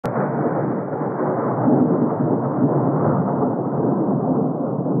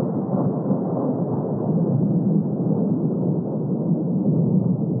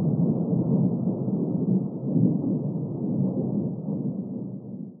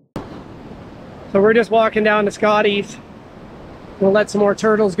So we're just walking down to Scotty's. We'll let some more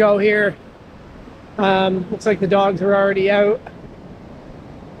turtles go here. Looks like the dogs are already out.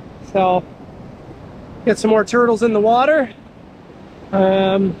 So get some more turtles in the water.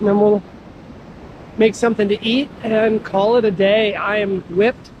 Then we'll make something to eat and call it a day. I am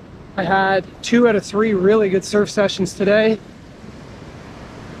whipped. I had 2 out of 3 really good surf sessions today.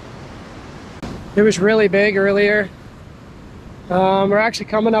 It was really big earlier. We're actually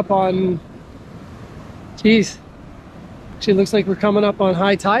coming up on, geez, actually looks like we're coming up on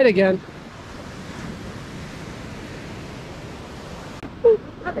high tide again.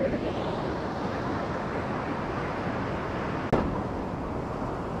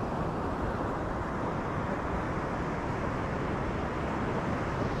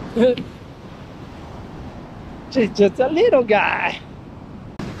 She's just a little guy.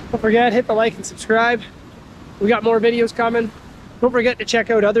 Don't forget, hit the like and subscribe. We got more videos coming. Don't forget to check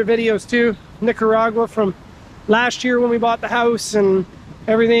out other videos too. Nicaragua from last year when we bought the house and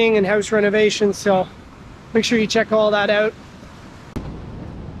everything, and house renovations. So make sure you check all that out.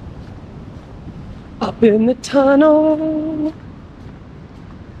 Up in the tunnel.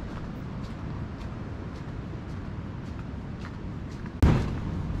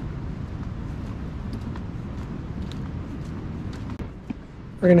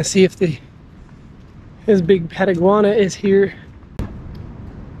 We're gonna see if his big pet iguana is here.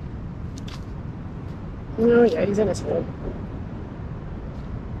 Oh yeah, he's in his hole.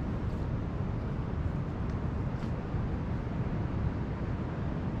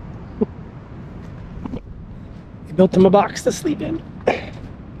 He built him a box to sleep in.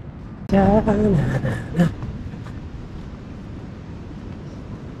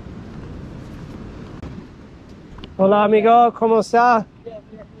 Hola amigo, ¿cómo está?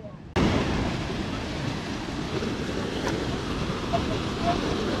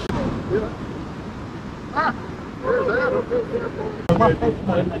 Ah, where's that?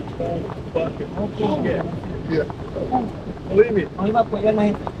 Yeah. Believe me.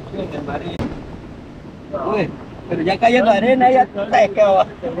 Pero ya cayendo arena, ya seca.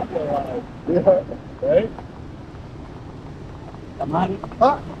 Yeah. Right?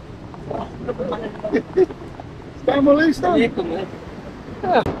 Ah. Estamos listos? You're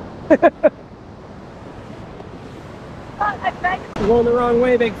going the wrong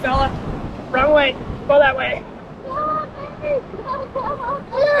way, big fella. Wrong way. Go that way.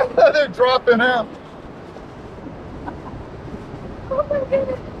 Yeah, they're dropping out. Oh my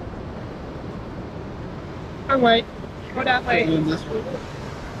goodness. Wrong way. Go that way. This way.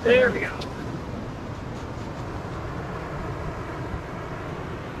 There we go.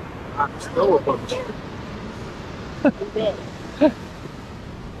 Still a bunch.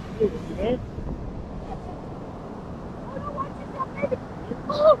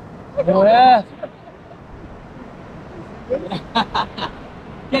 Oh yeah.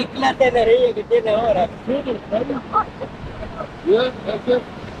 ¿Qué clase de energía que tiene ahora? Yeah, that's it.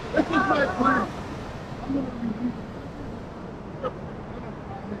 This is my plan.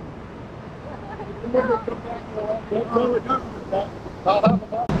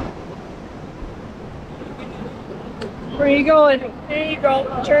 Where are you going? There you go.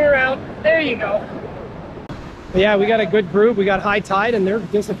 Turn around. There you go. But yeah, we got a good group. We got high tide and they're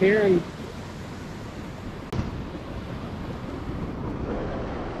disappearing.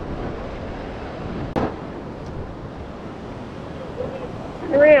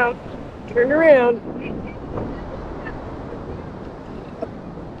 Turn around. Turn around.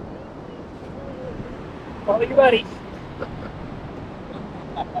 Follow your buddy.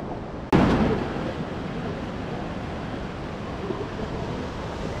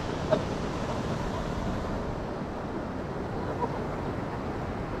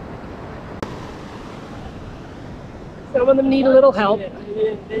 Some of them need a little help.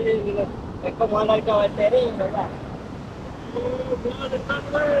 Es como andar con el terín, ¿verdad?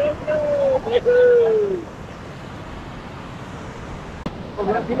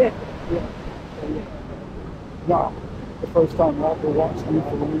 Wow. The first time Walker watched me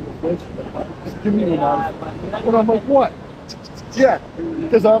for the legal fish, just give me the knife. And I'm like, what? Yeah,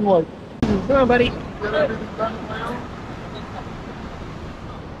 because I'm like, Come on, buddy. get everything done on my own.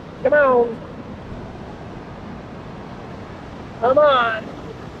 Come on. Come on.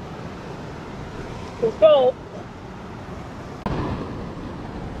 Let's go.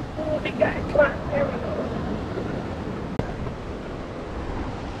 Oh, big guy. Come on. There we go.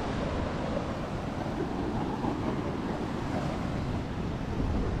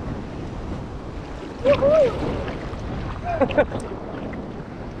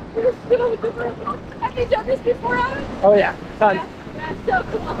 Have you done this before, Adam? Oh yeah, done. That's so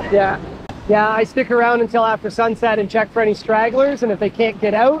cool. Yeah. Yeah, I stick around until after sunset and check for any stragglers, and if they can't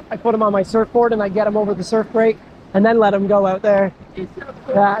get out, I put them on my surfboard and I get them over the surf break and then let them go out there. It's so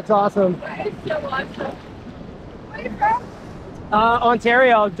cool. Yeah, it's awesome. It's so awesome. Where are you from?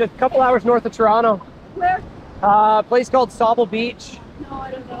 Ontario, just a couple hours north of Toronto. Where? A place called Sauble Beach. No,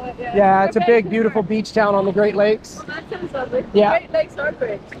 I don't know it yet. Yeah, it's a Okay. big, beautiful beach town on the Great Lakes. Well, that sounds lovely. Yeah. Great Lakes are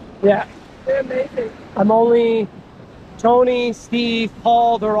great. Yeah, They're amazing. I'm only Tony, Steve,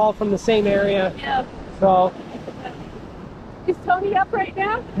 Paul, they're all from the same area. Yeah. So, Is Tony up right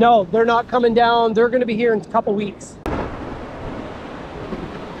now? no, they're not coming down. They're going to be here in a couple weeks.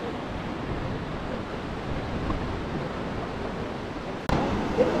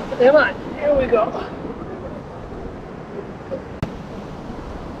 Come on, here we go.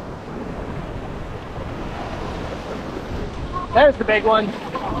 There's the big one.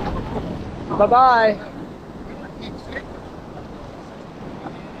 Bye-bye.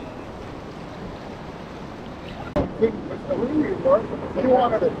 You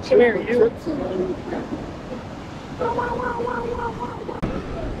wanted a Come here, you. chips?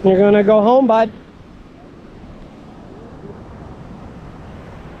 You're gonna go home, bud.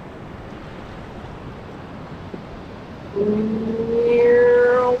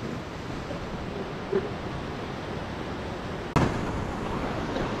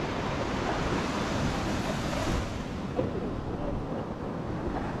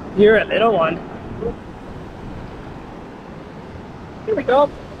 You're a little one. Here we go.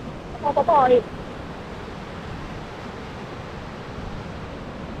 Bye-bye.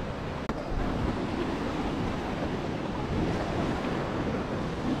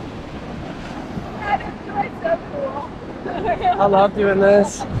 That's so cool. I love doing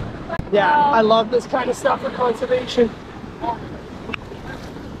this. Yeah, I love this kind of stuff for conservation. But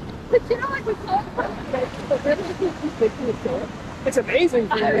you know, like we call it conservation, but really it's just good for the soul. It's amazing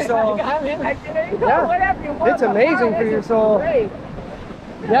for your soul. Yeah. Whatever you want. It's amazing for your soul. Great.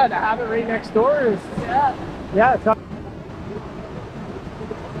 Yeah, to have it right next door is, Yeah. yeah, it's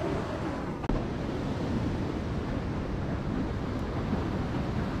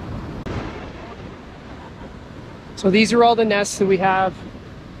So these are all the nests that we have.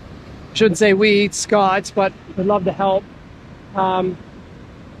 I shouldn't say we, it's Scott's, but we'd love to help.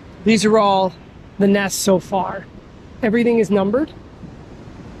 These are all the nests so far. Everything is numbered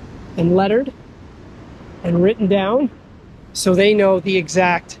and lettered and written down so they know the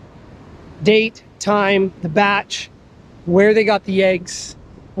exact date, time, the batch, where they got the eggs,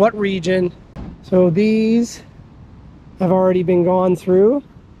 what region. So these have already been gone through,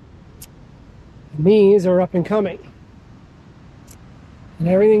 and these are up and coming. And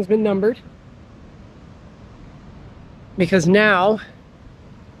everything's been numbered because now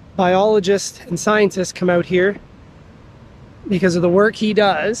biologists and scientists come out here because of the work he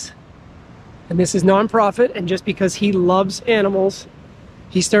does. And this is nonprofit, and just because he loves animals,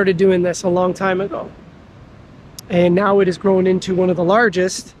 he started doing this a long time ago. And now it has grown into one of the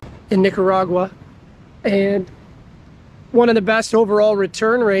largest in Nicaragua and one of the best overall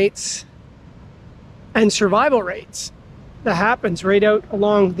return rates and survival rates that happens right out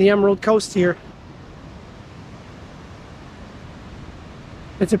along the Emerald Coast here.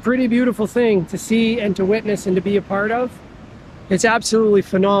 It's a pretty beautiful thing to see and to witness and to be a part of. It's absolutely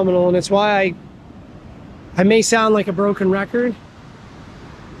phenomenal, and it's why I may sound like a broken record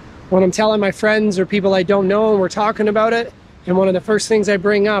when I'm telling my friends or people I don't know and we're talking about it. And one of the first things I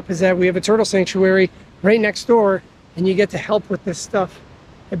bring up is that we have a turtle sanctuary right next door, and you get to help with this stuff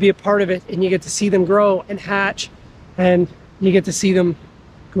and be a part of it, and you get to see them grow and hatch, and you get to see them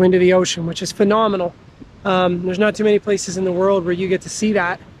go into the ocean, which is phenomenal. There's not too many places in the world where you get to see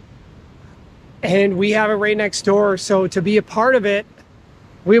that, and we have it right next door. So to be a part of it,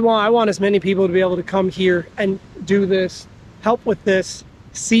 I want as many people to be able to come here and do this, help with this,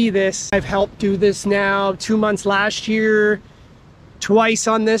 see this. I've helped do this now 2 months last year, twice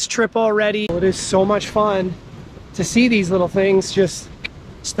on this trip already. It is so much fun to see these little things just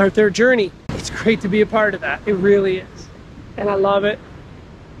start their journey. It's great to be a part of that. It really is. And I love it.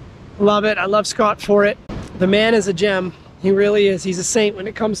 Love it. I love Scott for it. The man is a gem. He really is. He's a saint when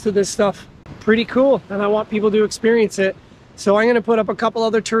it comes to this stuff. Pretty cool. And I want people to experience it. So I'm going to put up a couple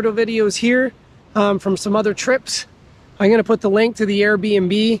other turtle videos here from some other trips. I'm going to put the link to the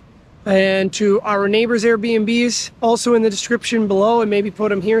Airbnb and to our neighbors' Airbnbs also in the description below, and maybe put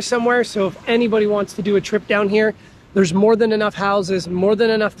them here somewhere. So if anybody wants to do a trip down here, there's more than enough houses, more than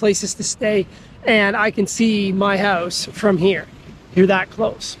enough places to stay, and I can see my house from here. You're that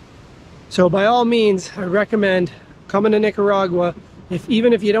close. So by all means, I recommend coming to Nicaragua.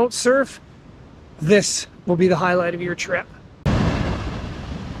 Even if you don't surf, this will be the highlight of your trip.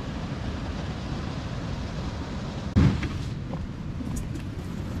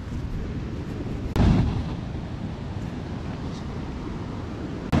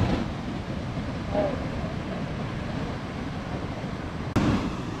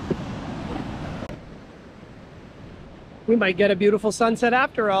 We might get a beautiful sunset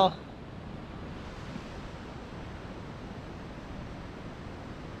after all.